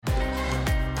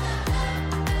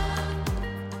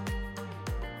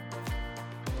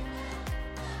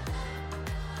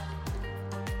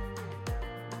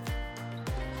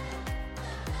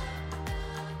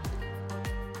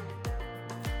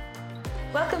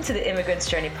Welcome to the Immigrant's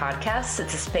Journey podcast.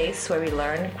 It's a space where we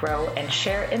learn, grow, and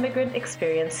share immigrant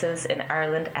experiences in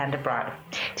Ireland and abroad.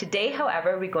 Today,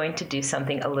 however, we're going to do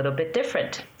something a little bit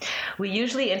different. We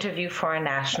usually interview foreign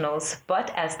nationals,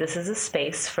 but as this is a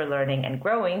space for learning and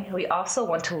growing, we also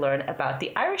want to learn about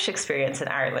the Irish experience in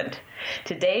Ireland.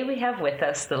 Today, we have with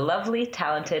us the lovely,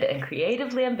 talented, and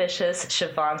creatively ambitious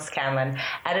Siobhan Scanlon,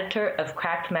 editor of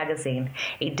Crakd magazine,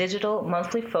 a digital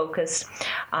monthly focus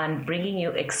on bringing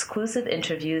you exclusive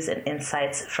interviews and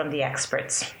insights from the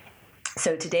experts.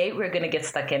 So today we're going to get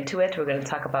stuck into it. We're going to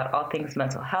talk about all things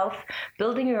mental health,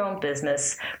 building your own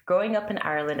business, growing up in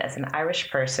Ireland as an Irish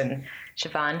person.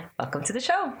 Siobhan, welcome to the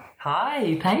show.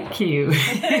 Hi, thank you.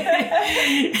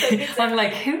 I'm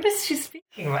like, who is she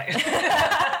speaking about?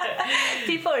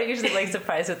 People are usually like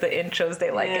surprised with the intros. They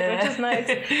like it, which is nice.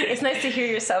 It's nice to hear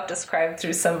yourself described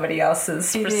through somebody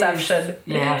else's perception.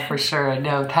 Yeah, for sure.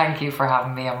 No, thank you for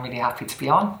having me. I'm really happy to be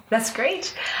on. That's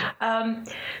great.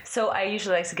 So I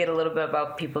usually like to get a little bit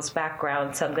about people's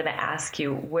background. So I'm going to ask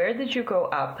you, where did you grow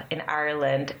up in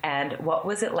Ireland and what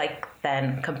was it like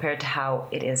then compared to how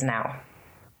it is now?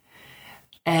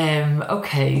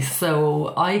 Okay,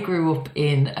 so I grew up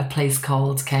in a place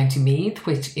called County Meath,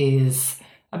 which is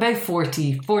about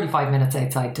 45 minutes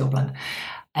outside Dublin.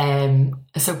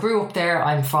 So grew up there.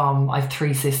 I have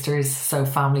 3 sisters, so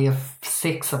family of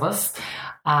 6 of us.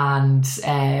 And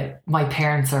my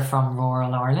parents are from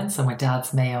rural Ireland, so my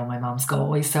dad's Mayo, my mum's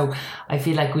Galway. So I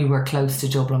feel like we were close to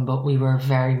Dublin, but we were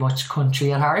very much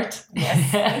country at heart.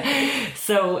 Yes.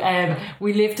 So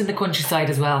we lived in the countryside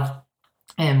as well.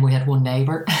 We had one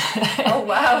neighbour. Oh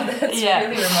wow, that's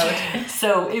really remote.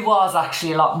 So it was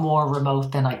actually a lot more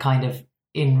remote than I kind of,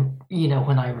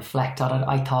 when I reflect on it,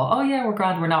 I thought, oh yeah, we're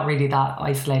grand, we're not really that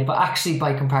isolated. But actually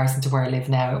by comparison to where I live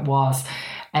now, it was.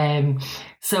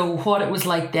 So what it was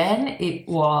like then, it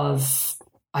was,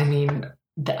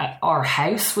 our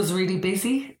house was really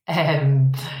busy.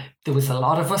 There was a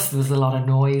lot of us, there was a lot of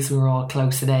noise, we were all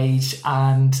close in age.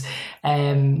 And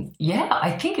I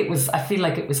feel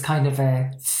like it was kind of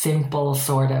a simple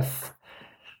sort of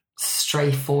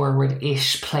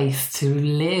straightforward-ish place to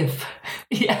live.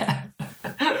 Yeah.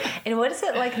 And what is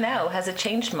it like now? Has it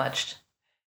changed much?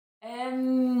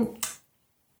 I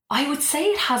would say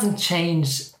it hasn't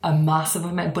changed a massive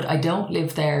amount, but I don't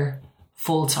live there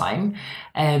full time.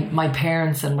 My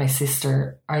parents and my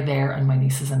sister are there and my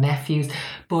nieces and nephews,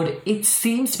 but it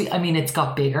seems to be, it's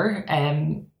got bigger,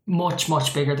 much,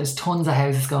 much bigger. There's tons of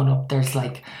houses going up. There's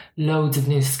like loads of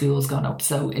new schools going up.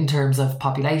 So in terms of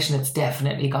population, it's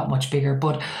definitely got much bigger,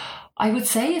 but I would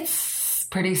say it's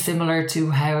pretty similar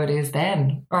to how it is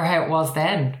then, or how it was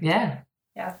then. Yeah.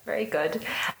 Yeah, very good.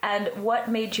 And what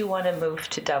made you want to move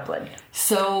to Dublin?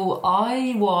 So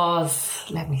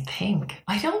let me think.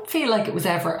 I don't feel like it was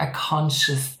ever a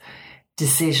conscious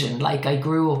decision. Like I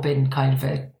grew up in kind of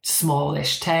a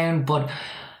smallish town, but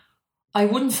I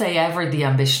wouldn't say ever the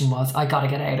ambition was, I got to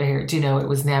get out of here. It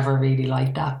was never really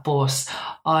like that. But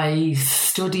I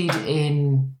studied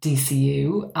in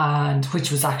DCU,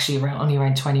 which was actually only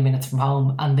around 20 minutes from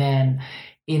home. And then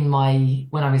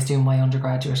when I was doing my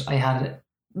undergraduate,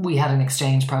 we had an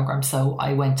exchange program. So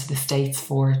I went to the States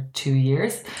for 2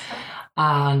 years.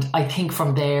 And I think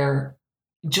from there,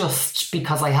 just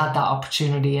because I had that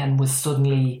opportunity and was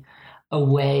suddenly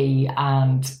away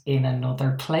and in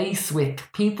another place with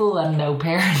people and no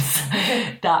parents,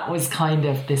 that was kind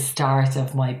of the start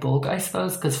of my bug, I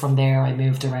suppose, because from there I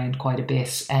moved around quite a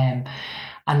bit. And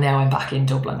now I'm back in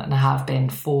Dublin and I have been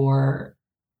for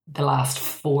the last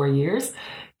 4 years.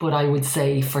 But I would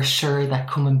say for sure that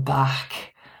coming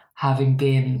back, having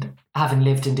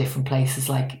lived in different places,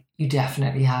 like you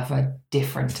definitely have a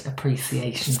different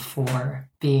appreciation for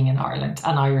being in Ireland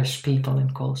and Irish people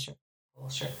and culture.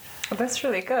 Well, that's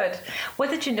really good.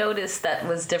 What did you notice that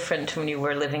was different when you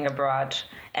were living abroad?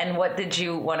 And what did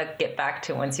you want to get back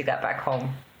to once you got back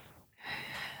home?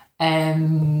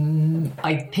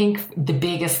 I think the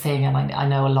biggest thing, and I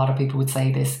know a lot of people would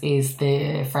say this, is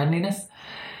the friendliness.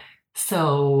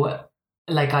 So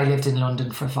like I lived in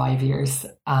London for 5 years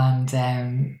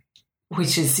and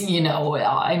which is,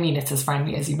 it's as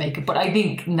friendly as you make it. But I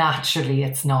think naturally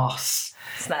it's not.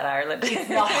 It's not Ireland. It's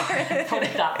not Ireland, put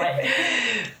it that way.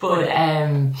 But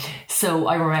so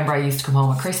I remember I used to come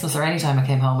home at Christmas or anytime I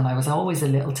came home and I was always a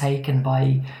little taken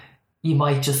by, you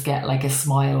might just get like a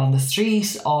smile on the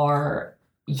street or,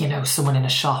 someone in a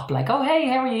shop like, oh, hey,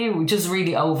 how are you? Just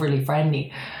really overly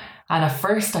friendly. And at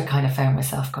first I kind of found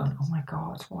myself going, oh my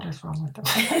God, what is wrong with them?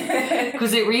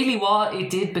 Because it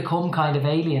did become kind of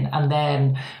alien. And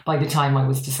then by the time I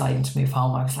was deciding to move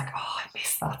home, I was like, oh, I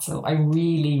miss that. So I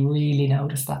really, really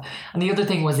noticed that. And the other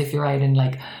thing was if you're out in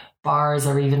like bars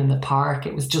or even in the park.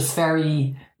 It was just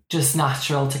very just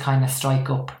natural to kind of strike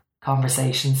up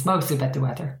conversations, mostly about the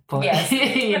weather, but yes,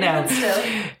 you know, still.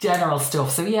 general stuff.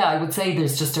 So yeah, I would say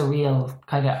there's just a real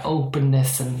kind of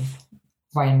openness and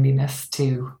friendliness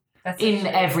to in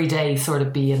everyday sort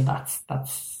of being that's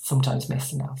sometimes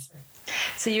missing now.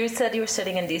 So you said you were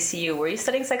studying in DCU. Were you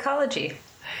studying psychology?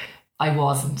 I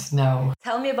wasn't, no.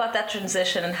 Tell me about that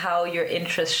transition and how your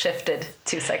interest shifted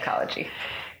to psychology.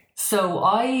 So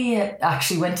I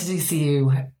actually went to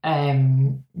DCU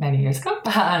many years ago,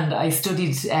 and I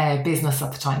studied business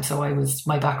at the time. So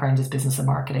my background is business and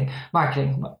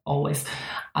marketing always.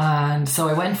 And so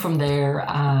I went from there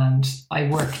and I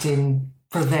worked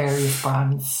for various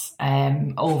brands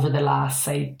over the last,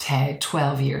 say,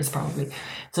 12 years probably.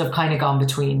 So I've kind of gone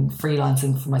between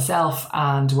freelancing for myself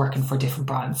and working for different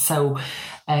brands. So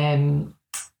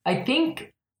I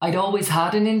think I'd always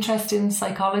had an interest in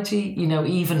psychology, you know,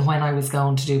 even when I was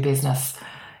going to do business,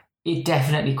 it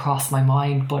definitely crossed my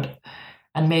mind.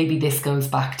 And maybe this goes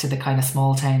back to the kind of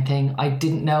small town thing. I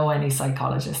didn't know any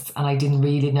psychologists and I didn't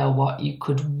really know what you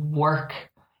could work,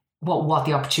 what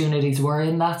the opportunities were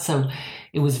in that. So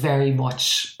it was very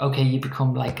much, okay, you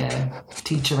become like a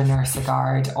teacher, a nurse, a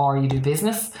guard, or you do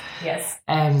business. Yes.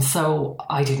 And so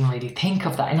I didn't really think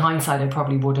of that. In hindsight, I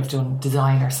probably would have done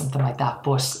design or something like that,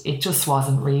 but it just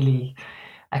wasn't really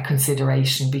a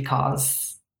consideration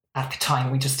because at the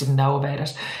time we just didn't know about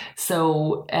it.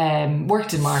 So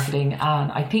worked in marketing,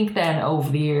 and I think then over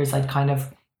the years I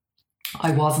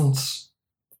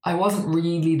wasn't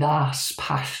really that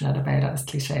passionate about it, as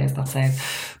cliche as that sounds,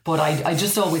 but I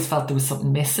just always felt there was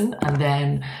something missing. And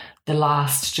then the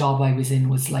last job I was in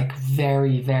was like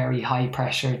very, very high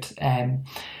pressured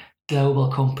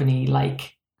global company,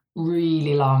 like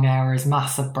really long hours,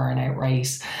 massive burnout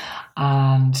rate.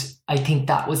 And I think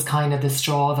that was kind of the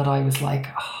straw that I was like,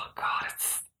 oh God,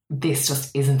 this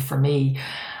just isn't for me.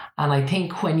 And I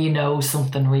think when you know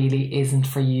something really isn't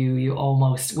for you, you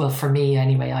almost, well, for me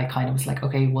anyway, I kind of was like,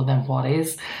 okay, well then what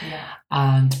is? Yeah.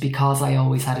 And because I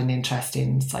always had an interest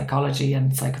in psychology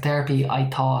and psychotherapy, I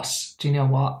thought, do you know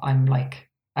what?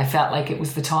 I felt like it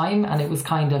was the time, and it was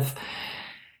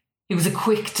a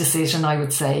quick decision, I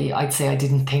would say. I'd say I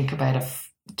didn't think about it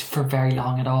for very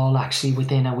long at all. Actually,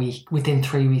 within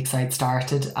 3 weeks I'd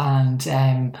started,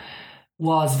 and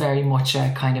was very much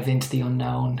a kind of into the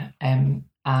unknown. And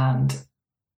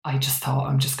I just thought,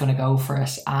 I'm just going to go for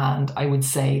it. And I would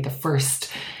say the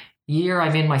first year,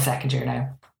 I'm in my second year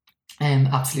now,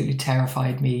 absolutely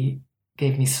terrified me,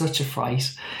 gave me such a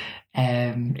fright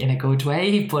in a good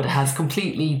way, but has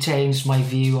completely changed my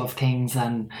view of things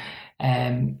and,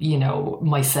 you know,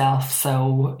 myself.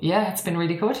 So yeah, it's been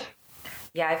really good.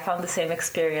 Yeah, I found the same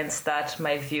experience, that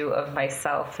my view of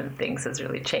myself and things has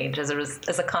really changed as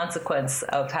a consequence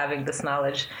of having this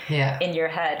knowledge in your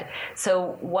head.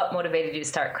 So what motivated you to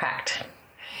start Crakd?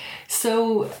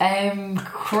 So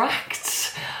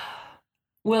Crakd,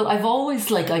 well, I've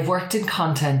worked in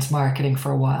content marketing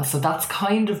for a while, so that's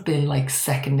kind of been like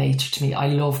second nature to me. I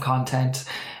love content,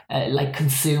 like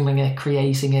consuming it,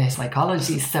 creating it,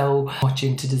 psychology, so much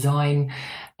into design.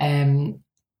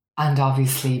 And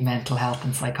obviously mental health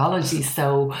and psychology.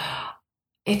 So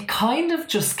it kind of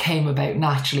just came about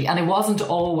naturally. And it wasn't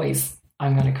always,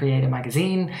 I'm going to create a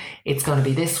magazine, it's going to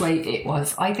be this way. It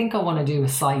was, I think I want to do a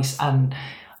site and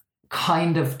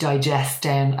kind of digest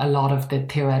down a lot of the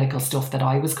theoretical stuff that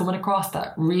I was coming across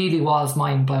that really was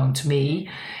mind blown to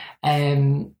me.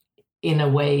 In a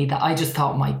way that I just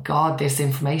thought, my God, this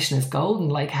information is golden.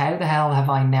 Like, how the hell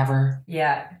have I never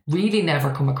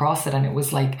come across it? And it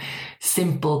was like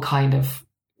simple kind of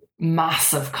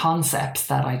massive concepts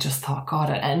that I just thought,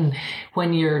 God. And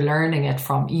when you're learning it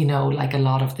from, you know, like a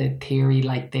lot of the theory,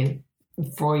 like the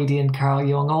Freudian, Carl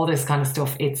Jung, all this kind of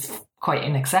stuff, it's quite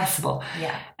inaccessible.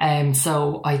 Yeah.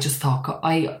 So I just thought,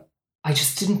 I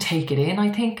just didn't take it in,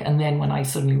 I think. And then when I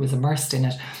suddenly was immersed in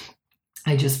it,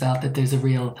 I just felt that there's a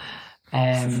real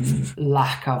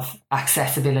lack of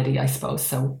accessibility, I suppose.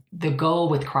 So the goal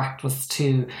with Crakd was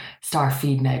to start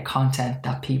feeding out content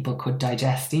that people could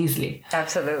digest easily.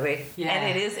 Absolutely. Yeah.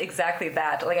 And it is exactly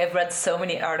that. Like, I've read so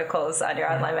many articles on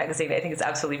your online magazine. I think it's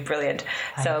absolutely brilliant.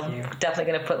 So I'm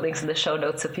definitely going to put links in the show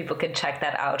notes so people can check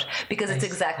that out, because it's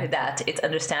exactly that. It's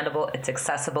understandable, it's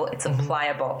accessible, it's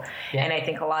applicable. Yeah. And I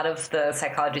think a lot of the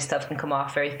psychology stuff can come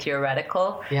off very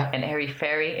theoretical and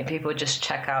airy-fairy, and people just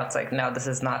check out. It's like, no, this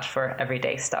is not for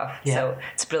everyday stuff. So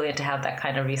it's brilliant to have that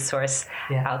kind of resource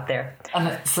out there.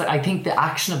 And so I think the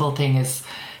actionable thing is,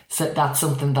 so that's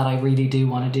something that I really do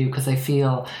want to do, because I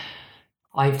feel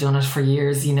I've done it for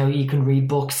years. You know, you can read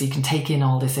books, you can take in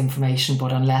all this information,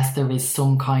 but unless there is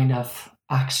some kind of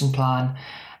action plan,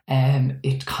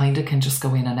 it kind of can just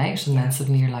go in and out, and then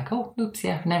suddenly you're like, oh, oops,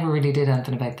 yeah, never really did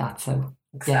anything about that. So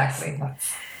exactly.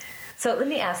 Yes, so let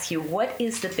me ask you, what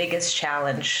is the biggest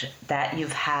challenge that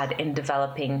you've had in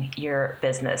developing your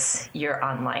business, your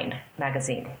online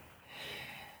magazine?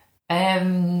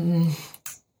 I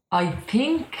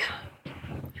think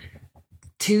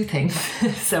two things.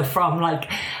 So from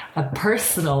like a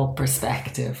personal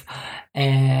perspective,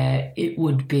 it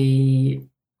would be,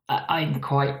 I'm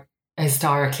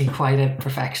historically quite a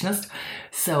perfectionist.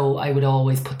 So I would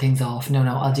always put things off. No,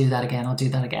 I'll do that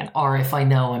again. Or if I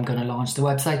know I'm going to launch the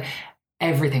website,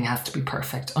 everything has to be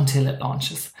perfect until it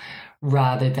launches,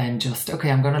 rather than just, okay,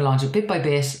 I'm going to launch it bit by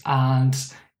bit and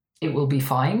it will be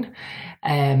fine.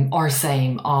 Or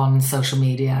same on social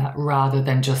media, rather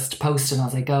than just posting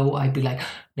as I go, I'd be like,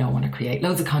 no, I want to create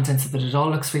loads of content so that it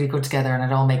all looks really good together and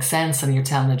it all makes sense and you're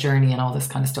telling a journey and all this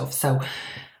kind of stuff. So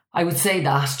I would say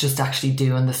that just actually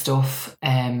doing the stuff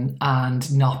and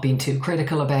not being too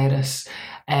critical about it.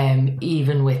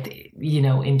 Even with,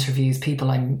 interviews, people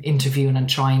I'm interviewing and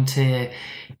trying to,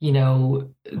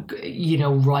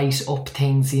 write up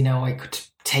things, I could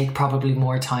take probably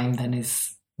more time than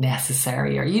is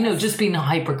necessary, or just being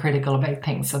hypercritical about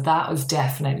things. So that was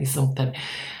definitely something,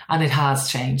 and it has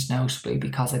changed notably,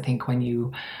 because I think when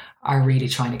you are really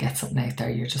trying to get something out there,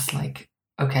 you're just like,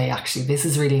 okay, actually this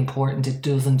is really important. It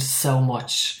doesn't so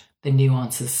much, the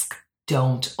nuances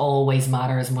don't always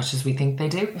matter as much as we think they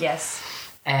do. Yes.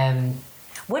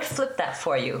 What flipped that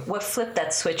for you? What flipped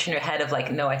that switch in your head of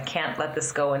like, no, I can't let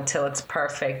this go until it's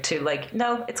perfect, to like,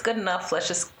 no, it's good enough, let's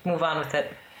just move on with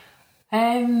it?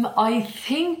 I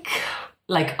think,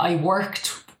 like,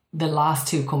 the last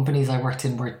two companies I worked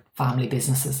in were family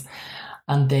businesses,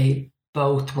 and they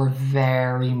both were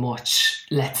very much,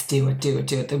 let's do it.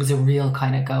 There was a real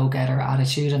kind of go-getter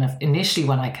attitude. And initially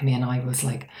when I came in, I was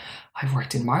like, I've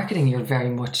worked in marketing, you're very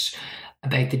much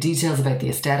about the details, about the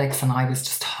aesthetics, and I was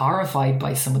just horrified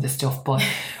by some of the stuff. But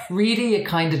really it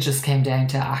kind of just came down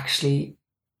to, actually,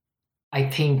 I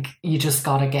think you just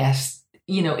got to get,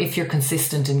 if you're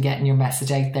consistent in getting your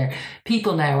message out there,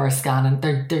 people now are scanning,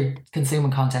 they're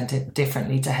consuming content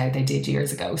differently to how they did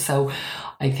years ago. So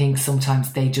I think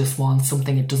sometimes they just want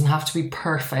something. It doesn't have to be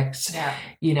perfect. Yeah.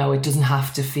 It doesn't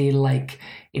have to feel like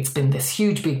it's been this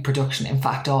huge, big production. In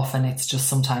fact, often it's just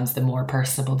sometimes the more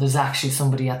personable. There's actually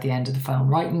somebody at the end of the phone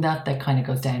writing that kind of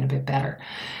goes down a bit better.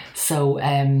 So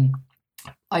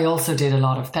I also did a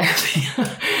lot of therapy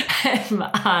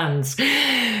and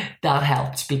that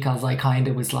helped, because I kind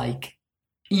of was like,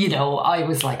 I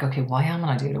was like, okay, why am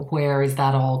I doing it? Where is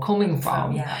that all coming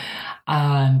from? Yeah.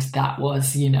 And that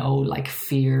was, like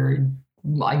fear.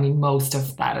 I mean, most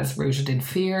of that is rooted in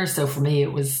fear. So for me,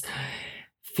 it was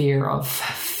fear of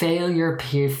failure,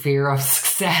 fear of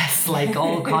success, like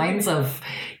all kinds of,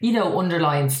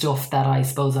 underlying stuff that I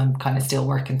suppose I'm kind of still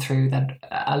working through, that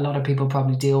a lot of people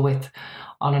probably deal with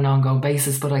on an ongoing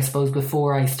basis. But I suppose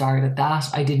before I started that,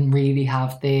 I didn't really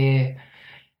have I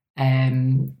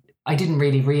didn't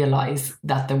really realise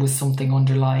that there was something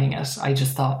underlying it. I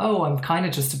just thought, oh, I'm kind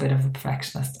of just a bit of a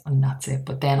perfectionist and that's it.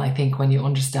 But then I think when you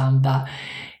understand that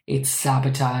it's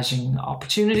sabotaging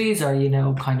opportunities, or,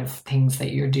 kind of things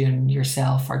that you're doing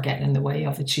yourself are getting in the way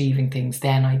of achieving things,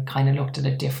 then I kind of looked at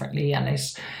it differently, and it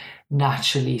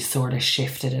naturally sort of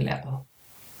shifted a little.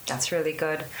 That's really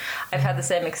good. I've had the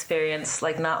same experience,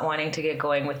 like not wanting to get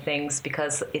going with things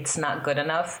because it's not good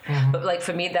enough. Mm-hmm. But like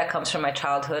for me, that comes from my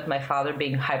childhood, my father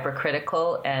being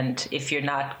hypercritical. And if you're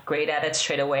not great at it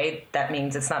straight away, that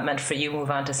means it's not meant for you,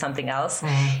 move on to something else.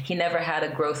 Mm-hmm. He never had a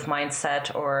growth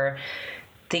mindset or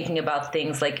thinking about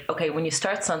things like, okay, when you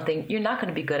start something, you're not going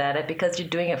to be good at it because you're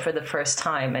doing it for the first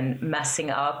time, and messing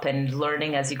up and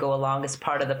learning as you go along is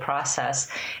part of the process.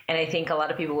 And I think a lot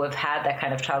of people who have had that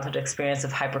kind of childhood experience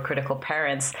of hypercritical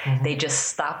parents, mm-hmm. they just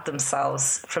stop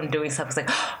themselves from doing stuff. It's like,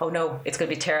 oh no, it's going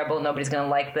to be terrible. Nobody's going to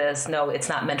like this. No, it's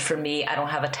not meant for me. I don't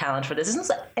have a talent for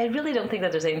this. I really don't think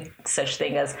that there's any such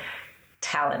thing as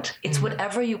talent. It's mm-hmm.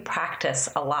 whatever you practice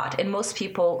a lot, and most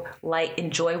people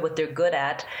enjoy what they're good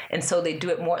at, and so they do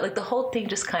it more. Like the whole thing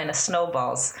just kind of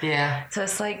snowballs. Yeah. So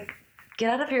it's like,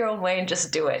 get out of your own way and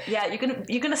just do it. Yeah,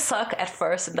 you're gonna suck at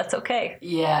first, and that's okay.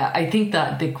 Yeah, I think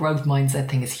that the growth mindset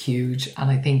thing is huge,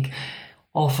 and I think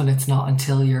often it's not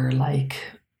until you're like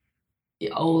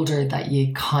older that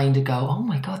you kind of go, oh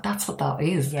my God, that's what that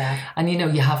is. Yeah. And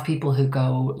you have people who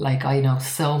go, like, I know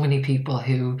so many people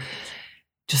who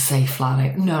just say flat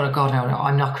out, no, God, no,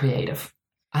 I'm not creative.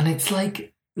 And it's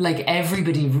like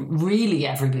everybody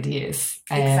is.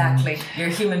 Exactly. You're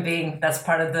a human being. That's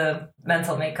part of the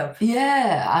mental makeup.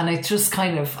 Yeah. And it's just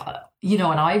kind of,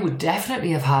 and I would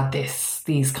definitely have had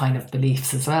these kind of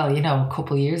beliefs as well. A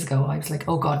couple of years ago, I was like,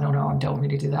 oh God, no, I don't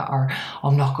really do that, or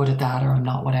I'm not good at that, or I'm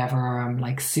not whatever, or I'm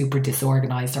like super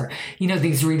disorganized, or,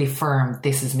 these really firm,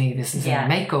 this is me, this is my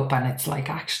makeup. And it's like,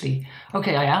 actually,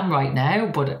 okay, I am right now,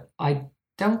 but I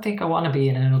don't think I want to be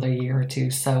in another year or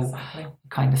two. So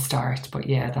kind of start. But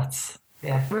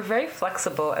we're very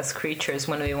flexible as creatures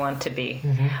when we want to be,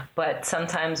 but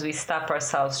sometimes we stop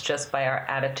ourselves just by our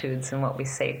attitudes and what we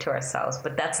say to ourselves.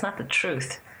 But that's not the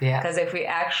truth. Because if we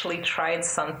actually tried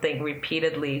something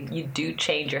repeatedly, you do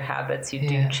change your habits, you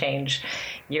do change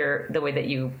the way that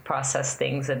you process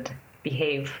things and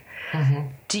behave.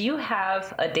 Do you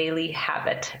have a daily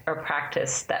habit or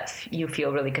practice that you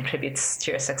feel really contributes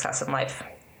to your success in life?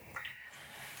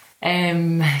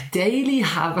 Daily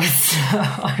habits,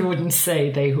 I wouldn't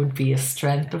say they would be a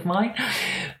strength of mine,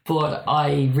 but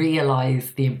I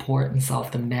realise the importance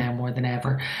of them now more than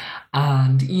ever.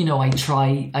 And,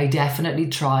 I definitely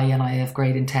try, and I have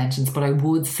great intentions, but I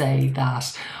would say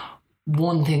that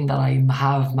one thing that I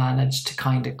have managed to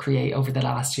kind of create over the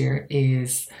last year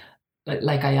is,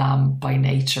 like, I am by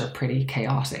nature pretty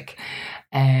chaotic,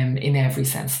 in every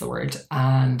sense of the word.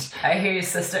 And I hear you,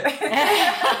 sister.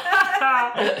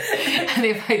 And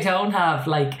if I don't have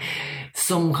like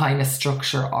some kind of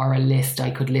structure or a list, I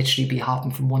could literally be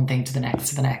hopping from one thing to the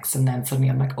next, and then suddenly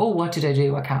I'm like, oh, what did I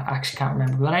do? I can't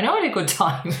remember, but I know I had a good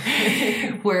time.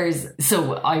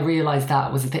 So I realized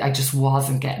that was a thing. I just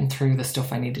wasn't getting through the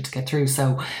stuff I needed to get through.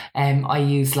 So I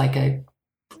use like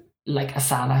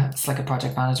Asana. It's like a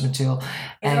project management tool.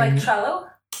 Is it like Trello?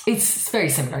 It's very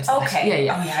similar to that. Okay.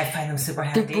 Yeah. Oh yeah, I find them super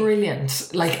handy. They're brilliant.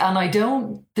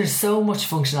 There's so much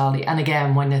functionality. And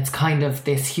again, when it's kind of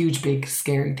this huge, big,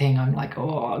 scary thing, I'm like,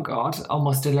 oh God,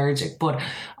 almost allergic. But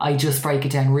I just break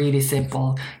it down really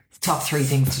simple. Top 3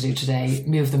 things to do today,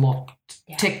 move them up,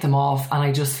 tick them off. And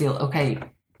I just feel, okay,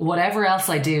 whatever else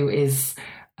I do is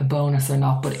a bonus or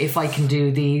not. But if I can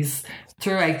do these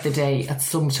throughout the day at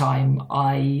some time,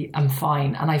 I am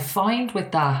fine. And I find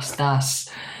with that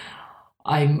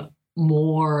I'm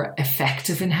more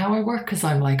effective in how I work, because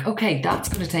I'm like, okay, that's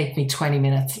going to take me 20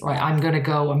 minutes, right? I'm going to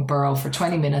go and burrow for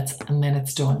 20 minutes and then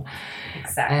it's done.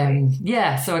 Exactly.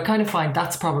 So I kind of find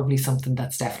that's probably something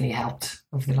that's definitely helped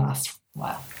over the last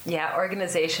while. Yeah,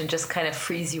 organization just kind of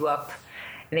frees you up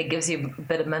and it gives you a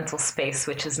bit of mental space,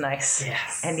 which is nice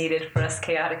and needed for us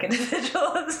chaotic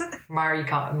individuals. Marie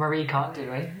Kondo,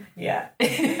 right? Yeah.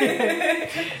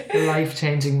 The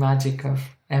life-changing magic of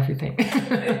everything.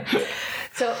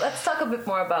 So let's talk a bit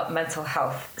more about mental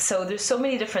health. So there's so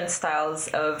many different styles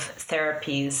of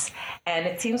therapies, and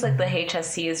it seems like the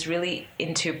HSC is really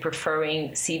into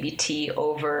preferring CBT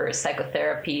over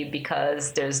psychotherapy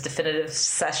because there's definitive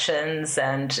sessions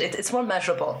and it's more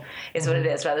measurable is what it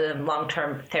is, rather than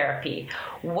long-term therapy.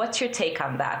 What's your take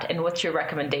on that, and what's your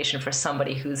recommendation for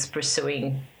somebody who's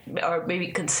pursuing or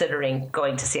maybe considering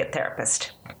going to see a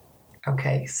therapist?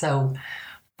 Okay, so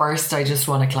first, I just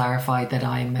want to clarify that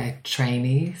I'm a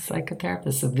trainee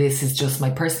psychotherapist. So this is just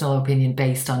my personal opinion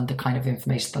based on the kind of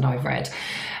information that I've read.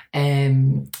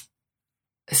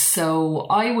 So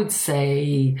I would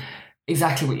say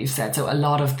exactly what you said. So a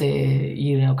lot of the,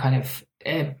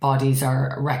 bodies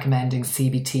are recommending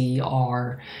CBT,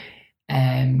 or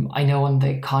I know on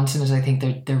the continent, I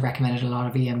think they're recommended a lot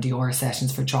of EMDR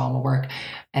sessions for trauma work.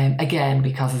 Again,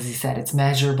 because as you said, it's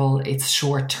measurable, it's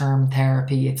short-term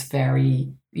therapy, it's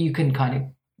very... you can kind of,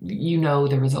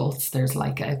 the results. There's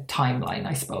like a timeline,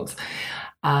 I suppose.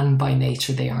 And by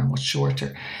nature, they are much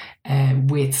shorter.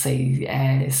 With, say,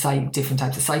 different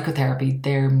types of psychotherapy,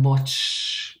 they're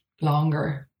much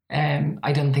longer.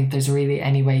 I don't think there's really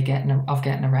any way getting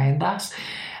around that.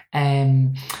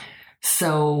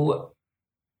 So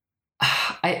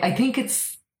I think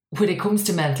it's, when it comes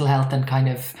to mental health and kind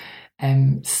of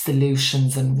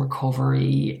solutions and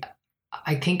recovery,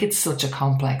 I think it's such a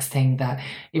complex thing that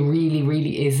it really,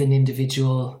 really is an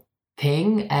individual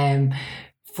thing.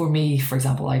 For me, for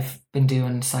example, I've been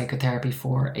doing psychotherapy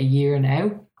for a year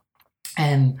now,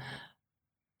 and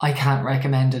I can't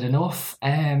recommend it enough.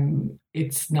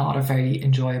 It's not a very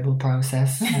enjoyable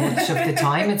process much of the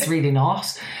time. It's really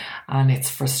not, and it's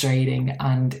frustrating,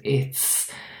 and it's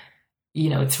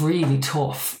really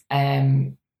tough.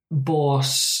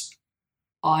 But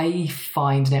I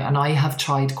find now, and I have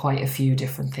tried quite a few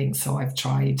different things. So I've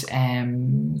tried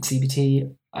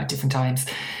CBT at different times.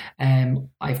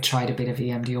 I've tried a bit of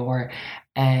EMDR,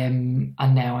 and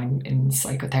now I'm in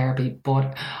psychotherapy.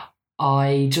 But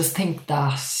I just think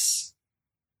that,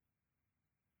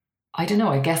 I don't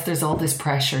know, I guess there's all this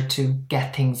pressure to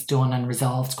get things done and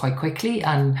resolved quite quickly.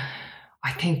 And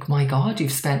I think, my God,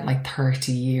 you've spent like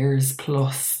 30 years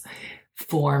plus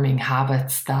forming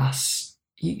habits that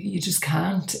you just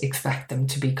can't expect them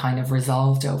to be kind of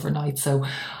resolved overnight. So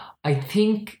I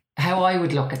think how I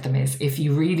would look at them is, if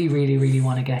you really, really, really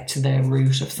want to get to the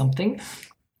root of something,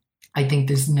 I think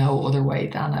there's no other way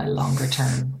than a longer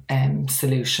term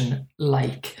solution,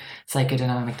 like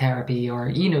psychodynamic therapy or,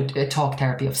 a talk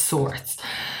therapy of sorts.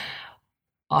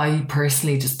 I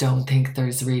personally just don't think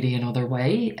there's really another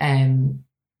way,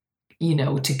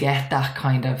 to get that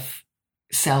kind of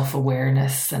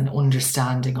self-awareness and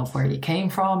understanding of where you came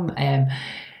from,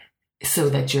 so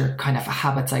that your kind of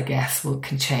habits, I guess,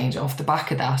 can change off the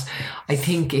back of that. I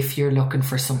think if you're looking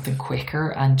for something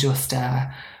quicker and just,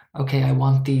 okay, I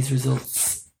want these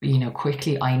results,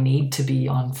 quickly, I need to be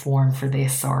on form for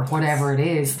this or whatever it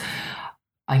is.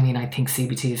 I mean, I think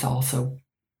CBT is also,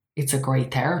 it's a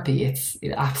great therapy.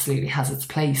 It absolutely has its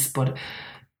place. But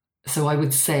so I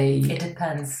would say it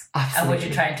depends on what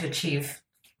you're trying to achieve.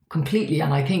 Completely.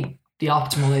 And I think the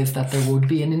optimal is that there would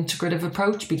be an integrative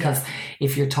approach, because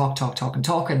if you're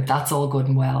talking, that's all good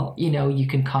and well. You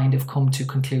can kind of come to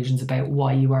conclusions about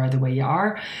why you are the way you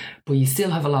are, but you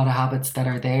still have a lot of habits that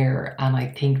are there. And I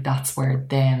think that's where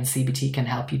then CBT can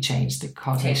help you change the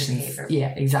cognitions. Yeah,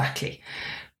 exactly.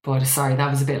 But sorry,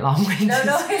 that was a bit long-winded. No,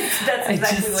 that's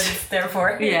exactly what it's there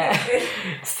for. Yeah.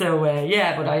 So,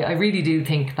 but I really do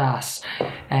think that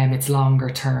it's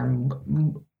longer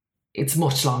term. It's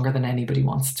much longer than anybody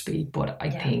wants it to be, but I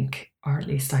think, or at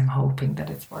least I'm hoping, that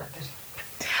it's worth it.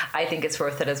 I think it's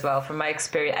worth it as well. From my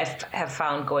experience, I have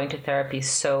found going to therapy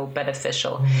so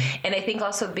beneficial. And I think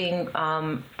also being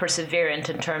perseverant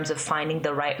in terms of finding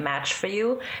the right match for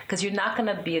you, because you're not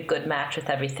going to be a good match with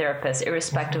every therapist,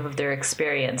 irrespective of their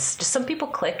experience. Just some people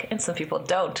click and some people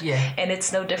don't. Yeah. And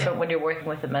it's no different when you're working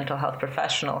with a mental health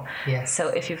professional. Yes. So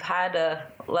if you've had a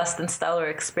less than stellar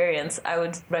experience, I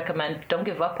would recommend don't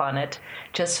give up on it.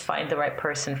 Just find the right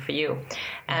person for you.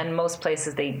 And most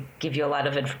places, they give you a lot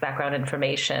of background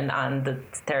information on the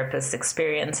therapist's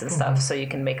experience and stuff, so you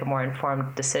can make a more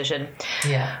informed decision.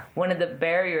 Yeah. One of the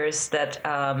barriers that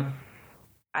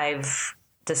I've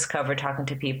discovered talking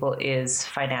to people is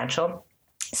financial.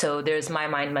 So there's My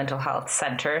Mind Mental Health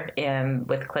Centre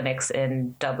with clinics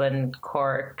in Dublin,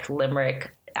 Cork,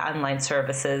 Limerick, online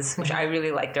services, which I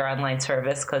really like their online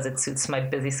service because it suits my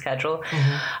busy schedule.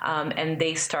 And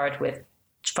they start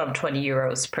from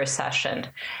 €20 per session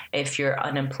if you're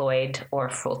unemployed or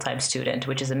full-time student,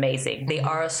 which is amazing. They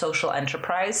are a social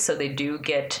enterprise, so they do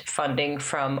get funding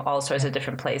from all sorts of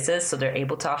different places, so they're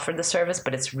able to offer the service,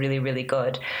 but it's really, really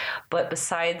good. But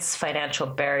besides financial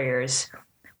barriers,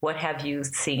 what have you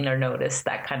seen or noticed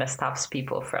that kind of stops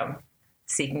people from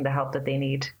seeking the help that they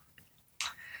need?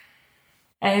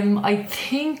 I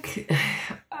think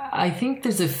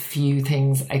there's a few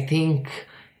things. I think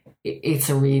it's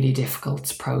a really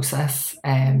difficult process.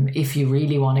 If you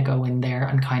really want to go in there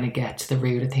and kind of get to the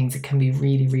root of things, it can be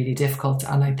really, really difficult.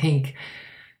 And I think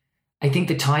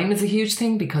the time is a huge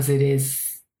thing, because it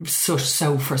is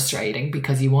so frustrating,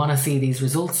 because you want to see these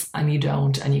results and you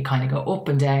don't, and you kind of go up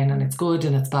and down, and it's good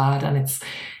and it's bad and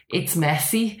it's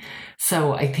messy.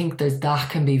 So I think that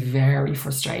can be very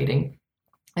frustrating.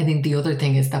 I think the other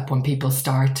thing is that when people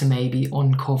start to maybe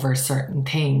uncover certain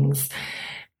things,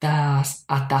 that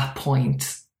at that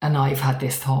point, and I've had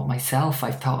this thought myself,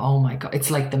 I've thought, oh my God, it's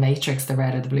like the Matrix, the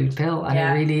red or the blue pill. And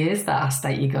it really is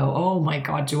that you go, oh my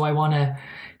God, do I want to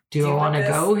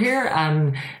go here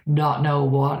and not know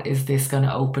what is this going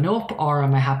to open up, or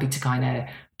am I happy to kind of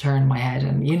turn my head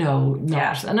and,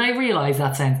 not. And I realize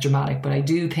that sounds dramatic, but I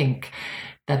do think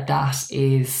that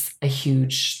is a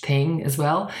huge thing as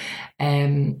well.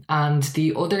 And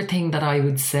the other thing that I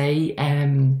would say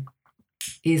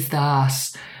is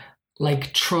that,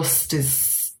 like, trust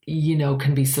is,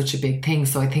 can be such a big thing.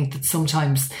 So I think that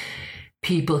sometimes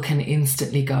people can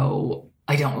instantly go,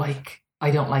 I don't like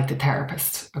the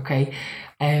therapist. Okay.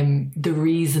 The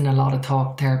reason a lot of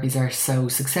talk therapies are so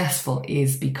successful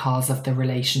is because of the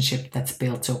relationship that's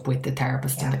built up with the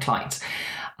therapist and the client.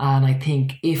 And I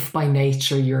think if by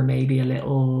nature you're maybe a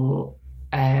little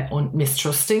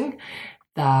mistrusting,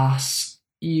 that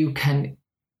you can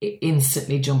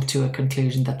instantly jump to a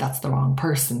conclusion that that's the wrong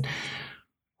person.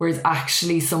 Whereas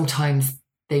actually sometimes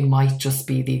they might just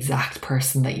be the exact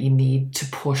person that you need to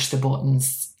push the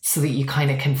buttons so that you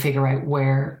kind of can figure out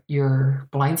where your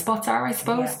blind spots are, I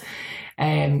suppose.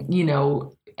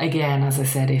 Again, as I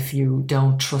said, if you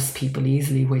don't trust people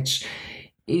easily, which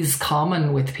is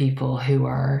common with people who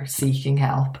are seeking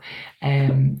help,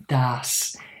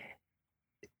 that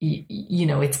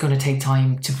it's going to take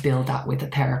time to build that with a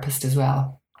therapist as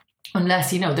well.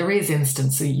 Unless, there is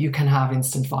instances you can have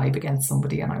instant vibe against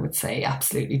somebody, and I would say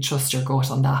absolutely trust your gut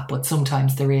on that. But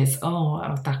sometimes there is,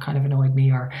 that kind of annoyed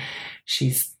me, or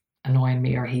she's annoying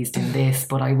me, or he's doing this.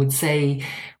 But I would say,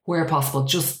 where possible,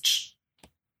 just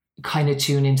kind of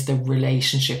tune into the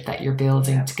relationship that you're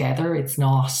building together.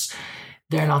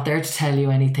 They're not there to tell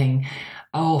you anything.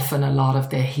 Often a lot of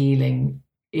the healing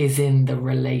is in the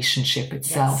relationship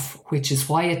itself, which is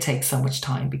why it takes so much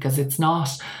time, because it's not,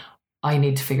 I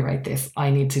need to figure out this, I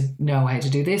need to know how to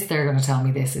do this, they're going to tell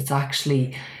me this. It's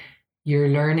actually, you're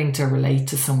learning to relate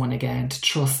to someone again, to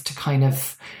trust, to kind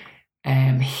of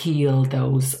heal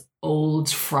those old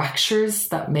fractures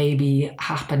that maybe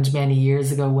happened many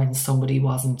years ago when somebody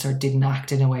wasn't or didn't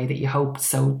act in a way that you hoped.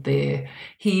 So the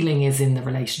healing is in the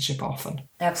relationship often.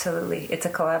 Absolutely. It's a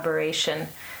collaboration.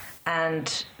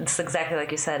 And it's exactly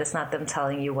like you said, it's not them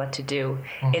telling you what to do.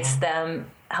 Mm-hmm. It's them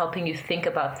helping you think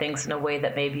about things in a way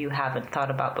that maybe you haven't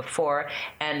thought about before,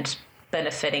 and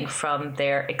benefiting from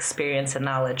their experience and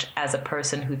knowledge as a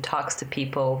person who talks to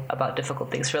people about difficult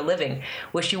things for a living,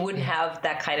 which you wouldn't have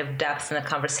that kind of depth in a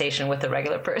conversation with a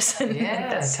regular person.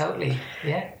 Yeah, totally.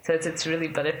 Yeah. So it's really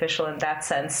beneficial in that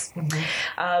sense.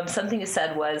 Mm-hmm. Something you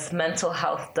said was mental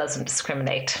health doesn't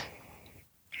discriminate.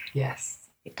 Yes.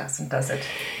 It doesn't, does it?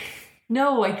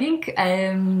 No, I think,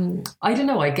 I don't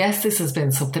know, I guess this has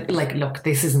been something like, look,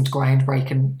 this isn't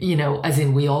groundbreaking, as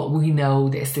in we know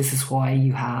this. This is why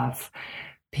you have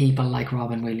people like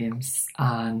Robin Williams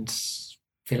and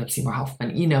Philip Seymour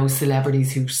Hoffman,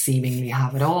 celebrities who seemingly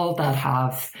have it all, that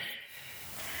have,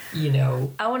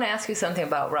 I want to ask you something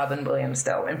about Robin Williams,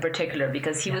 though, in particular,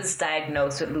 because he was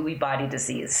diagnosed with Lewy body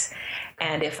disease.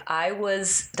 And if I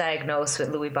was diagnosed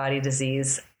with Lewy body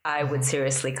disease, I would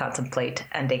seriously contemplate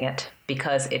ending it,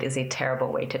 because it is a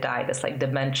terrible way to die. It's like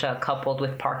dementia coupled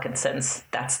with Parkinson's.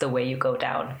 That's the way you go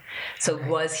down. So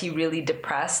was he really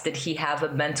depressed? Did he have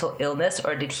a mental illness,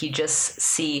 or did he just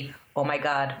see, oh my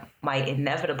God, my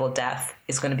inevitable death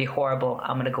is going to be horrible.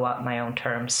 I'm going to go out on my own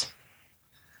terms.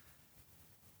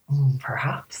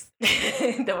 Perhaps.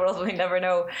 The world we never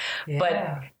know.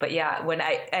 Yeah. But yeah, when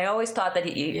I always thought that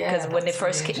because when it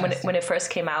first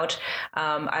came out,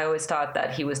 I always thought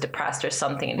that he was depressed or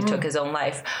something and he took his own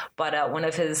life. But one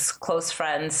of his close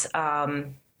friends,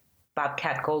 Bobcat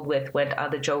Goldthwait, went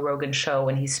on the Joe Rogan show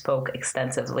and he spoke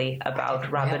extensively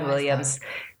about Robin Williams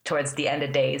towards the end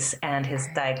of days and his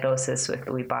diagnosis with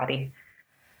Lewy body.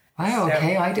 Wow,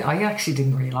 okay. I actually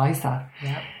didn't realise that.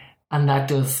 Yeah. And that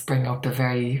does bring up a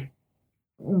very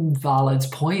valid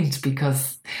point,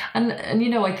 because, and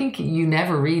I think you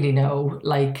never really know,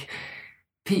 like,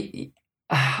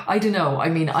 I don't know. I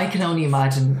mean, I can only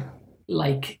imagine,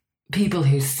 like, people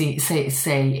who say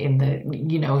in the,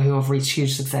 who have reached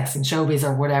huge success in showbiz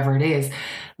or whatever it is,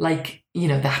 like,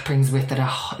 that brings with it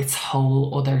its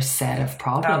whole other set of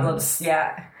problems.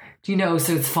 Yeah.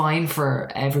 So it's fine for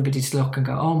everybody to look and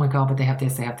go, oh my God, but they have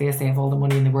this, they have all the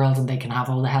money in the world and they can have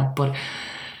all the help. But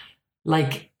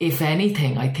like, if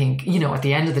anything, I think, at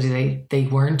the end of the day, they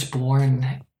weren't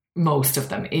born, most of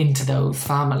them, into those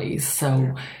families.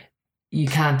 So you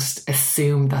can't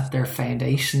assume that their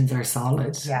foundations are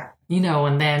solid. Yeah.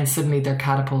 And then suddenly they're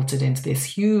catapulted into this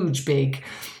huge, big,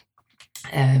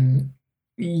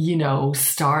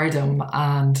 stardom.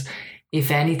 And if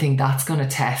anything, that's going to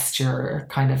test your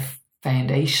kind of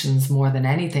foundations more than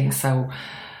anything. So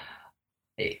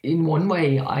in one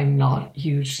way, I'm not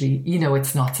hugely,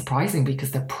 it's not surprising,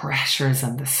 because the pressures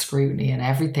and the scrutiny and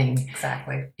everything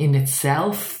in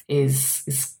itself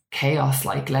is chaos,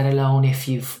 like, let alone if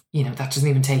you've, that doesn't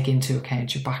even take into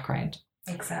account your background.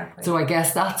 Exactly. So I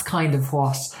guess that's kind of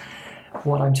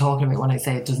what I'm talking about when I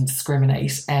say it doesn't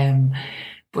discriminate.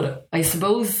 But I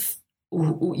suppose,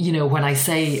 when I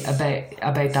say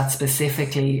about that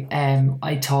specifically,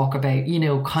 I talk about,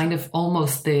 kind of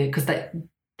almost because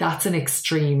that's an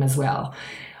extreme as well.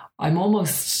 I'm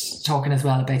almost talking as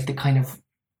well about the kind of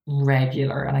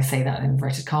regular, and I say that in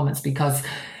inverted commas, because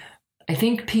I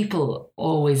think people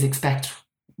always expect,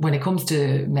 when it comes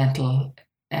to mental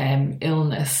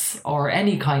illness or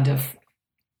any kind of,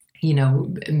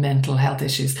 mental health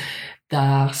issues,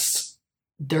 that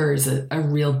there's a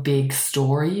real big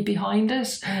story behind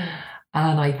it.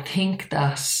 And I think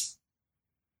that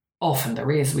often there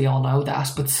is, we all know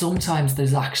that, but sometimes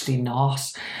there's actually not.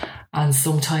 And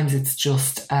sometimes it's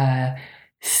just a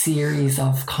series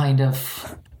of kind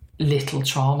of little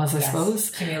traumas, I suppose.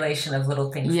 Accumulation of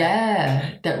little things.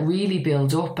 Yeah, that really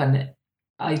build up. And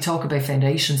I talk about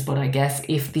foundations, but I guess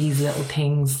if these little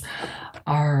things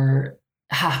are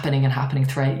happening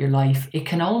throughout your life, it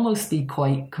can almost be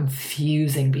quite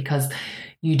confusing, because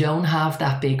you don't have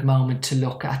that big moment to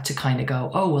look at to kind of go,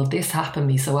 oh, well, this happened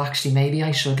to me, so actually maybe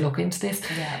I should look into this.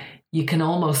 Yeah. You can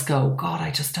almost go, God,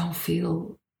 I just don't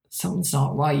feel something's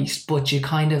not right, but you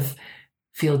kind of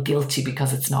feel guilty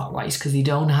because it's not right, because you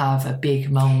don't have a big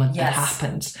moment that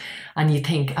happened, and you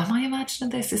think, am I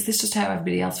imagining this? Is this just how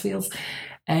everybody else feels?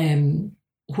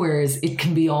 Whereas it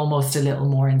can be almost a little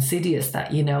more insidious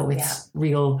that, you know, it's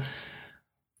real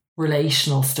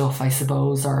relational stuff, I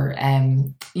suppose, or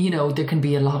you know, there can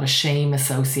be a lot of shame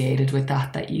associated with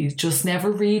that you just never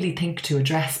really think to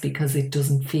address because it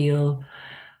doesn't feel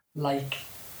like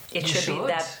it should be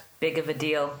that big of a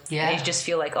deal. Yeah. And you just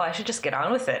feel like, oh, I should just get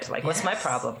on with it. Like, what's my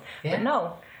problem? Yeah. But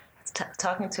no,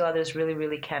 talking to others really,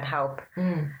 really can help.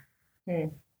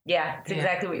 Yeah, it's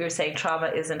exactly what you were saying. Trauma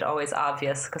isn't always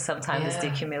obvious because sometimes it's the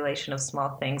accumulation of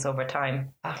small things over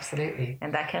time. Absolutely.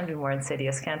 And that can be more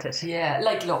insidious, can't it? Yeah,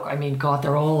 like, look, I mean, God,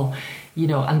 they're all, you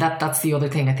know, and that's the other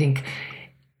thing. I think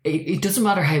it doesn't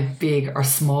matter how big or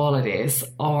small it is,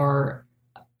 or,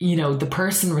 you know, the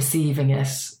person receiving it,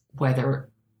 whether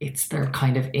it's their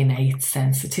kind of innate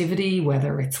sensitivity,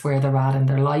 whether it's where they're at in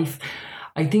their life.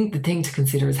 I think the thing to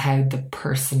consider is how the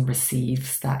person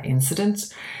receives that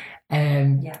incident.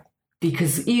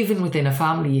 Because even within a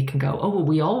family, you can go, oh, well,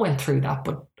 we all went through that,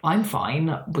 but I'm fine.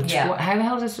 But how the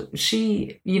hell does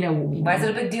she, you know... Why is it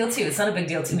a big deal to you? It's not a big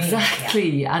deal to me.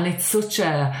 Exactly. Yeah. And it's such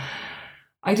a...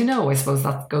 I don't know, I suppose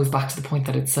that goes back to the point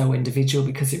that it's so individual,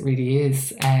 because it really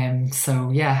is.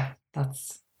 So, yeah,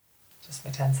 that's just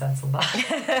my 10 cents on that.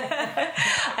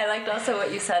 I liked also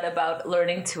what you said about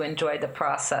learning to enjoy the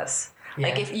process. Yeah.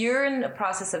 Like, if you're in a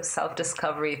process of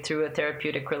self-discovery through a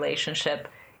therapeutic relationship,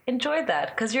 enjoy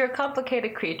that, because you're a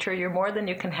complicated creature. You're more than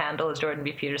you can handle, as Jordan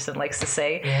B. Peterson likes to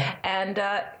say. Yeah. And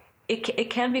it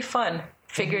can be fun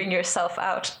figuring yourself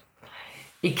out.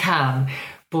 It can,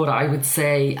 but I would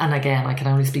say, and again, I can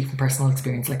only speak from personal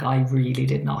experience, like, I really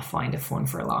did not find it fun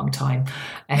for a long time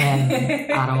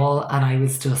at all. And I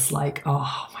was just like,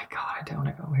 oh my God, I don't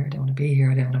want to go here, I don't want to be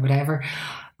here, I don't want to whatever.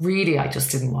 Really, I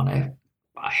just didn't want to,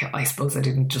 I suppose I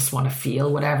didn't just want to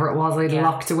feel whatever it was I'd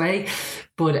locked away.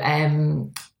 But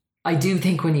I do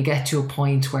think when you get to a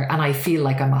point where, and I feel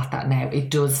like I'm at that now,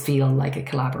 it does feel like a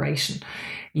collaboration.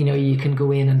 You know, you can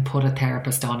go in and put a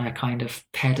therapist on a kind of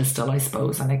pedestal, I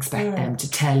suppose, and expect them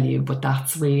to tell you, but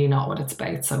that's really not what it's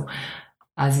about. So,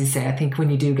 as you say, I think when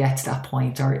you do get to that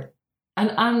point,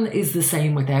 and is the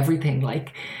same with everything,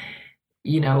 like,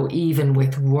 you know, even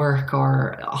with work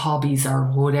or hobbies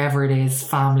or whatever it is,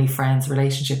 family, friends,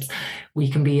 relationships, we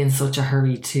can be in such a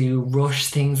hurry to rush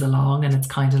things along, and it's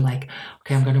kind of like,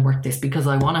 okay, I'm going to work this because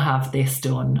I want to have this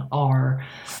done. Or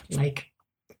like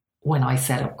when I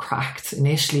set up Crakd,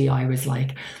 initially I was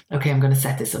like, okay, I'm going to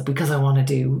set this up because I want to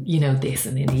do, you know, this,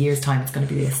 and in a year's time it's going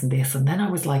to be this and this. And then I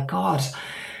was like, God,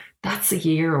 that's a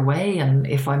year away, and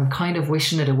if I'm kind of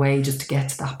wishing it away just to get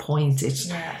to that point,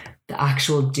 the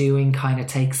actual doing kind of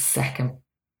takes second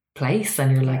place,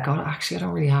 and you're like, God, actually I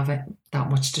don't really have it that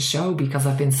much to show because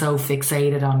I've been so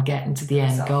fixated on getting to the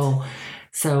end goal.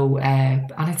 So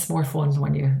and it's more fun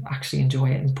when you actually enjoy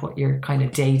it and put your kind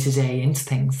of day-to-day into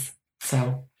things.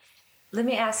 So let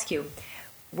me ask you,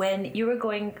 when you were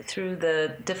going through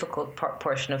the difficult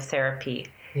portion of therapy,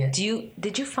 did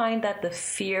you find that the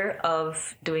fear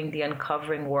of doing the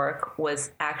uncovering work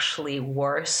was actually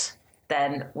worse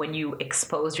than when you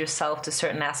expose yourself to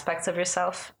certain aspects of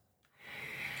yourself?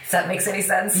 Does that make any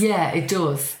sense? Yeah, it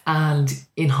does. And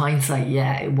in hindsight,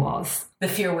 it was. The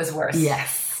fear was worse.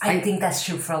 Yes. I think that's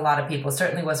true for a lot of people. It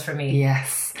certainly was for me.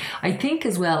 Yes. I think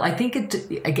as well,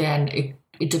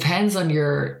 it depends on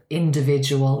your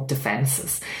individual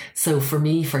defenses. So for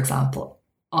me, for example,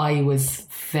 I was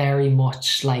very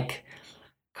much like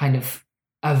kind of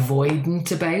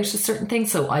avoidant about a certain thing.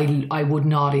 So I would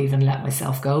not even let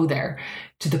myself go there,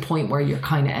 to the point where you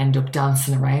kind of end up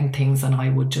dancing around things, and I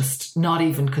would just not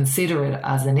even consider it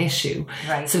as an issue.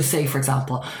 Right. So say, for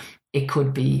example, it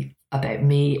could be about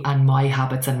me and my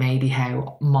habits and maybe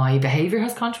how my behaviour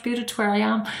has contributed to where I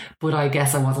am, but I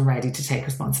guess I wasn't ready to take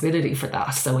responsibility for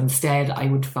that. So instead I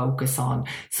would focus on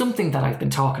something that I've been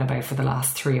talking about for the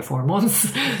last 3 or 4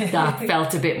 months that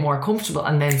felt a bit more comfortable,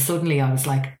 and then suddenly I was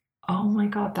like, oh my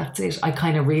God, that's it. I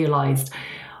kind of realised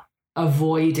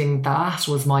avoiding that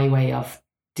was my way of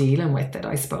dealing with it,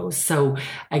 I suppose. So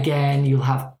again, you'll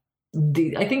have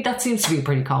I think that seems to be a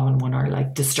pretty common one, or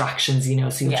like distractions, you know,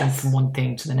 so you jump from one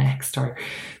thing to the next,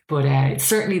 but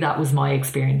certainly that was my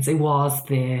experience. It was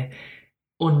the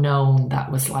unknown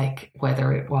that was like,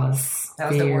 whether it was that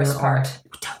was the worst part.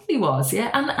 It totally was,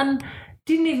 and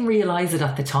didn't even realise it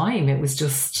at the time. It was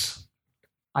just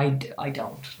I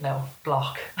don't. No,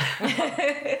 block.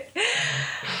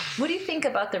 What do you think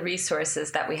about the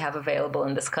resources that we have available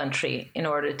in this country in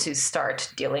order to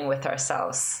start dealing with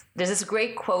ourselves? There's this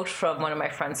great quote from one of my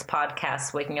friends'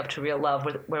 podcasts, Waking Up to Real Love,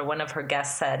 where one of her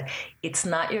guests said, "It's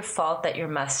not your fault that you're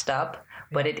messed up,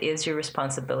 but it is your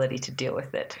responsibility to deal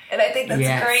with it." And I think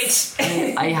that's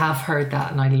great. I have heard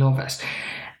that and I love it.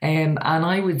 And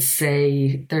I would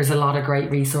say there's a lot of great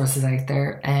resources out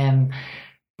there.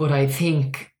 But I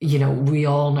think, we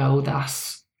all know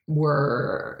that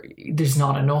there's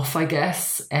not enough, I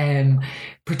guess,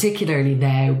 particularly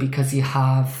now because you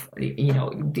have,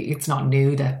 it's not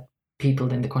new that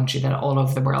people in the country, that all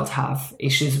over the world have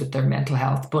issues with their mental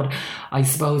health. But I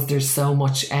suppose there's so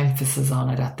much emphasis on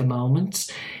it at the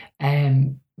moment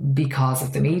because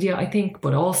of the media, I think,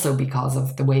 but also because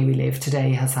of the way we live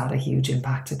today has had a huge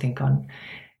impact, I think, on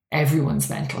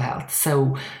everyone's mental health.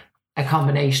 So a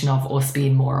combination of us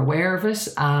being more aware of it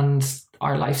and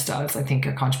our lifestyles, I think,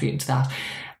 are contributing to that.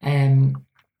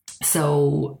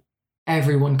 So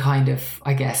everyone kind of,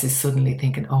 I guess, is suddenly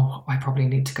thinking, oh, I probably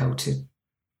need to go to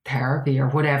therapy or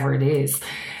whatever it is.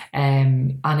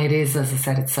 And it is, as I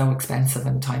said, it's so expensive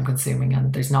and time consuming,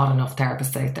 and there's not enough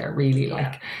therapists out there really.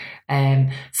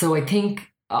 So I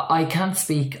think I can't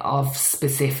speak of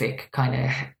specific kind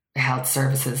of health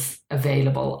services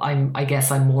available. I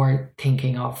guess I'm more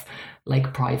thinking of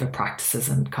like private practices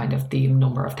and kind of the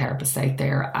number of therapists out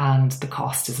there and the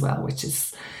cost as well, which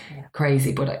is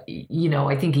crazy. But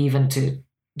I think even to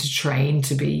train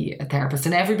to be a therapist,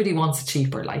 and everybody wants it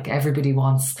cheaper, like everybody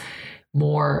wants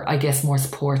more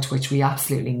support, which we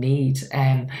absolutely need.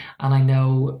 And I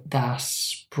know that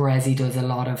Brezzy does a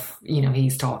lot of,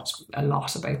 he's talked a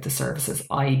lot about the services.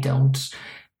 I don't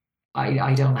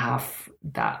have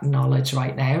that knowledge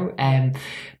right now.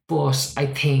 But I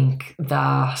think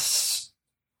that,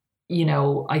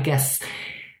 I guess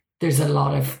there's a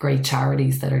lot of great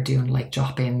charities that are doing like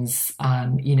drop-ins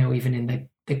and, even in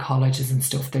the colleges and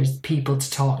stuff, there's people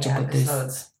to talk to, but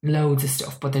there's loads of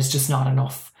stuff, but there's just not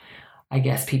enough, I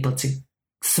guess, people to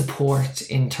support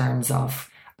in terms of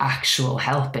actual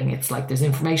helping. It's like there's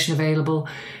information available,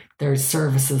 there's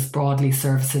services, broadly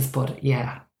services, but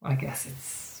I guess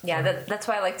it's... Yeah, that's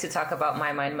why I like to talk about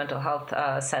My Mind Mental Health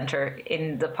Center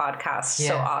in the podcast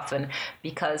so often,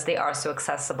 because they are so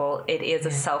accessible. It is a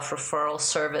self-referral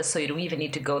service, so you don't even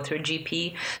need to go through a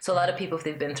GP. So a lot of people, if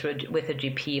they've been with a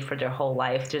GP for their whole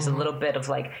life, there's a little bit of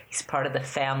like, he's part of the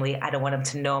family. I don't want him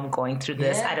to know I'm going through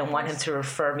this. I don't want him to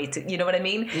refer me to, you know what I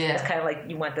mean? Yeah. It's kind of like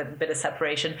you want that bit of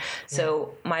separation.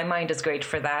 So My Mind is great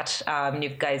for that. You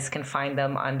guys can find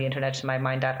them on the internet,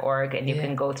 mymind.org, and you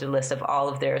can go through the list of all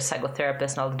of their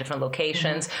psychotherapists and all the different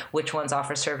locations, which ones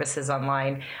offer services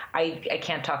online. I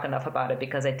can't talk enough about it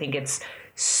because I think it's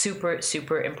super,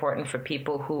 super important for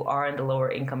people who are in the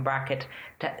lower income bracket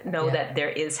to know that there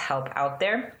is help out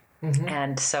there.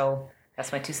 And so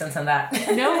that's my 2 cents on that.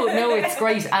 No, it's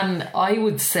great. And I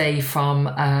would say from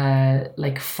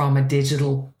a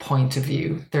digital point of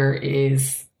view,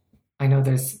 there's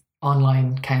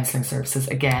online counselling services.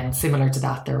 Again, similar to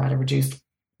that, they're at a reduced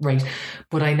rate.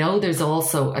 But I know there's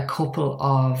also a couple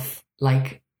of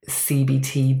like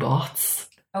CBT bots.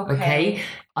 Okay.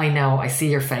 I know, I see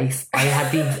your face. I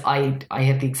had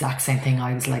the exact same thing.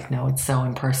 I was like, no, it's so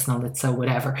impersonal, it's so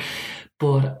whatever.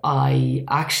 But I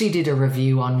actually did a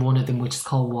review on one of them, which is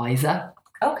called Wiza.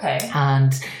 Okay.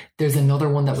 And there's another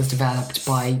one that was developed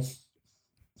by,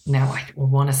 now I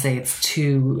want to say it's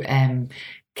 2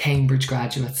 Cambridge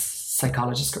graduates,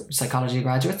 psychology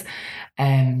graduates.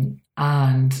 And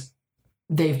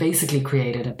they've basically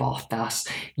created a bot that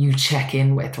you check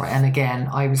in with, right? And again,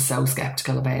 I was so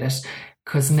skeptical about it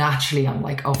because naturally I'm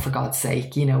like, oh, for God's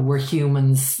sake, we're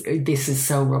humans. This is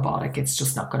so robotic. It's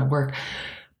just not going to work.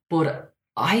 But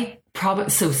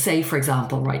so say, for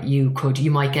example, right, you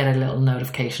might get a little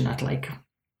notification at like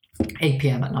 8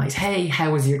 p.m. at night. Hey,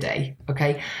 how was your day?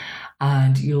 Okay.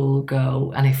 And you'll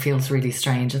go, and it feels really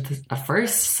strange at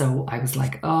first. So I was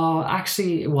like, oh,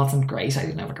 actually, it wasn't great. I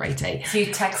didn't have a great day. So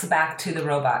you text back to the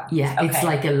robot? Yeah, okay. It's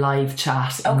like a live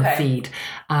chat in the feed.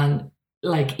 And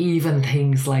like even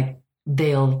things like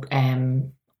they'll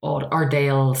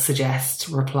suggest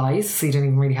replies. So you don't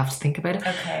even really have to think about it.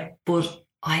 Okay. But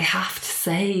I have to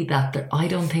say that I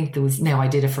don't think there was, now I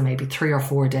did it for maybe 3 or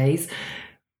 4 days,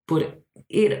 but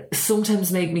it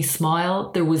sometimes made me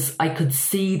smile. I could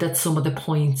see that some of the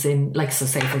points in, like, so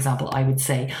say, for example, I would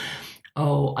say,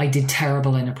 oh, I did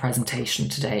terrible in a presentation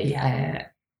today.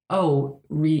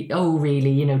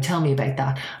 really, tell me about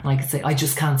that. And I could say, I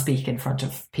just can't speak in front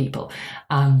of people.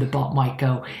 And the bot might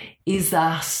go, is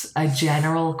that a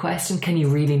general question? Can you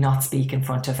really not speak in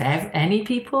front of any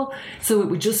people? So it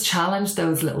would just challenge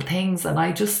those little things. And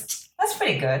that's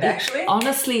pretty good, actually.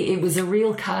 Honestly, it was a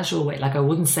real casual way. Like, I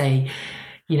wouldn't say,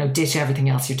 ditch everything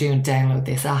else you're doing, download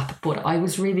this app. But I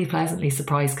was really pleasantly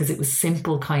surprised because it was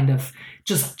simple, kind of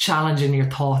just challenging your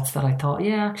thoughts, that I thought,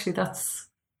 yeah, actually that's,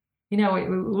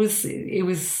 it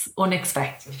was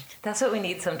unexpected. That's what we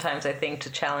need sometimes, I think, to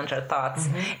challenge our thoughts.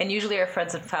 Mm-hmm. And usually our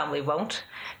friends and family won't,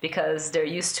 because they're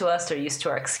used to us, they're used to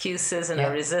our excuses and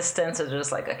our resistance, or they're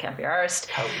just like, I can't be arsed.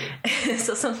 Totally.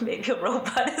 So maybe a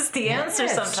robot is the answer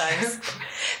sometimes.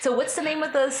 So what's the name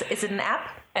of this? Is it an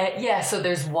app? So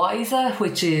there's Wysa,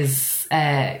 which is...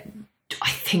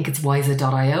 I think it's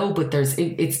Wysa.io, but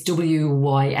it's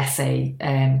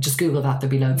WYSA. Just Google that,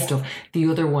 there'll be loads of stuff. The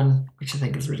other one, which I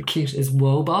think is really cute, is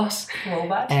Woebot.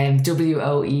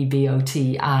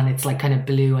 WOEBOT, and it's like kind of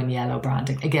blue and yellow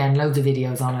branding. Again, loads of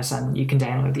videos on it, and you can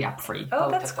download the app free. Oh,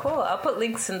 that's cool. I'll put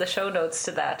links in the show notes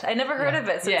to that. I never heard of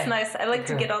it, so it's nice. I like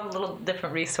to get all the little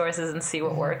different resources and see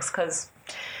what works, because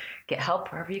get help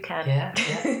wherever you can. Yeah.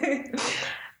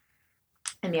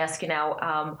 Let me ask you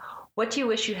now, what do you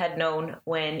wish you had known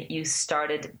when you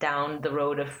started down the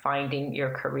road of finding your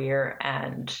career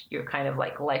and your kind of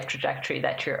like life trajectory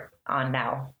that you're on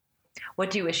now?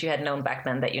 What do you wish you had known back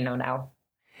then that you know now?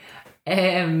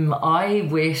 I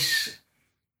wish,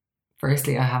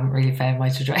 firstly, I haven't really found my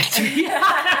trajectory.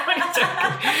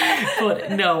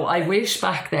 But no, I wish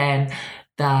back then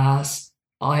that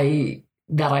I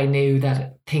knew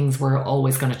that things were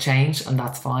always going to change, and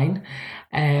that's fine.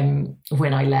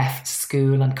 When I left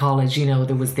school and college,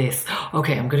 there was this,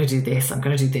 okay, I'm going to do this, or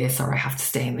I have to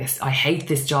stay in this. I hate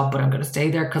this job, but I'm going to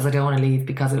stay there because I don't want to leave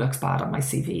because it looks bad on my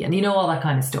CV, and all that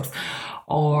kind of stuff.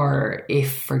 Or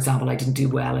if, for example, I didn't do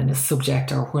well in a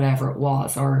subject or whatever it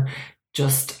was, or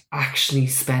just actually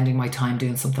spending my time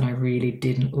doing something I really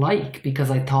didn't like because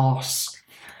I thought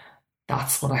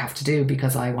that's what I have to do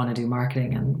because I want to do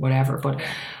marketing and whatever. But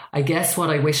I guess what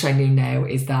I wish I knew now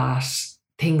is that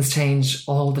things change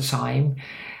all the time.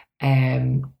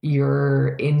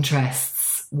 Your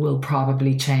interests will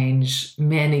probably change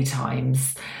many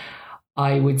times.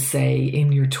 I would say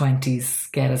in your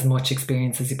 20s, get as much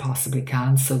experience as you possibly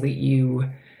can so that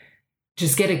you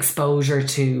just get exposure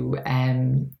to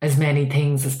as many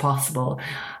things as possible.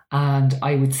 And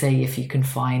I would say if you can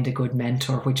find a good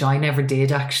mentor, which I never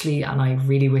did actually, and I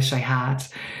really wish I had.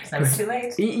 It's never too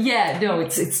late. Yeah, no,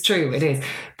 it's true, it is.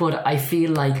 But I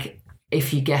feel like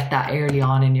if you get that early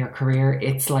on in your career,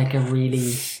 it's like I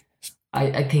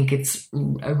think it's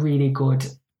a really good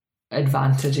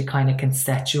advantage. It kind of can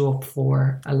set you up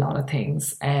for a lot of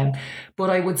things. But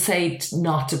I would say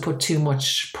not to put too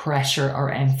much pressure or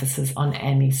emphasis on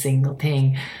any single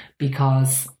thing,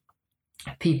 because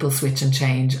people switch and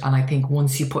change. And I think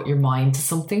once you put your mind to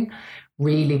something,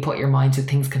 really put your mind to,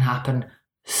 things can happen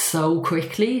so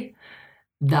quickly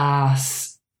that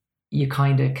you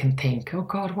kind of can think, oh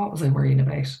God, what was I worrying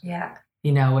about? Yeah.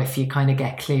 If you kind of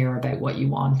get clear about what you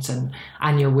want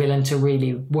and you're willing to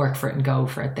really work for it and go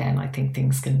for it, then I think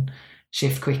things can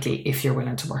shift quickly if you're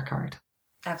willing to work hard.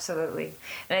 Absolutely.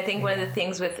 And I think one of the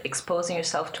things with exposing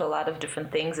yourself to a lot of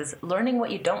different things is learning what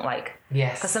you don't like.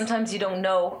 Yes. Because sometimes you don't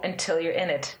know until you're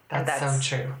in it. That's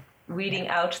so true. Reading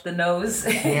out the no's.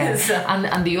 Yes.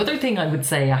 And the other thing I would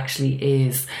say actually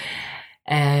is,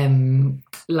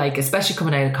 like, especially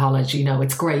coming out of college,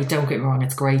 it's great, don't get me wrong,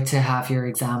 it's great to have your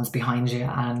exams behind you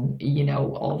and,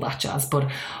 all that jazz. But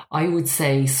I would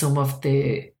say some of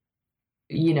the,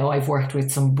 I've worked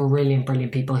with some brilliant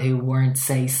people who weren't,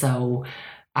 say, so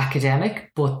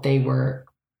academic, but they were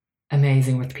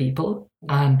amazing with people.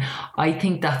 And I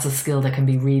think that's a skill that can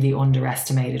be really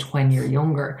underestimated when you're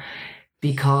younger,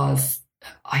 because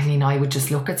I would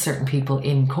just look at certain people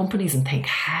in companies and think,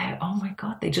 oh my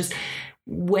God,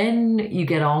 when you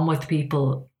get on with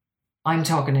people, I'm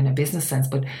talking in a business sense,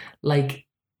 but like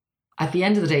at the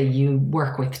end of the day, you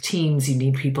work with teams, you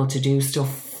need people to do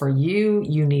stuff for you,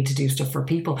 you need to do stuff for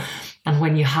people. And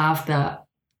when you have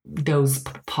those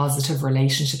positive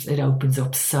relationships, it opens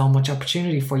up so much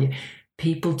opportunity for you.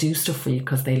 People do stuff for you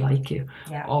because they like you,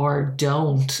 or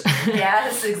don't.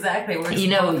 Yes, exactly.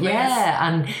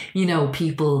 And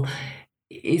people,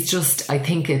 it's just, I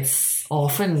think it's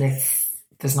often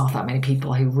there's not that many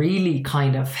people who really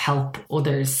kind of help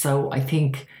others. So I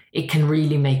think it can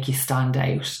really make you stand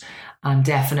out, and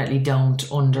definitely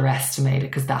don't underestimate it,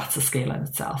 because that's a skill in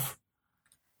itself.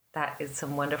 That is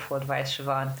some wonderful advice,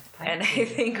 Siobhan. And I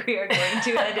think we are going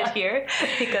to end it here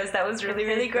because that was really,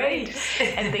 really great.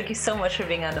 And thank you so much for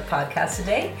being on the podcast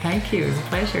today. Thank you. It was a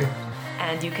pleasure.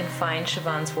 And you can find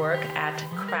Siobhan's work at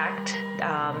crakd.io,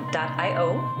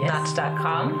 Yes. not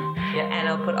 .com. Yeah. And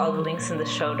I'll put all the links in the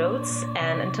show notes.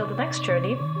 And until the next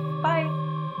journey, bye.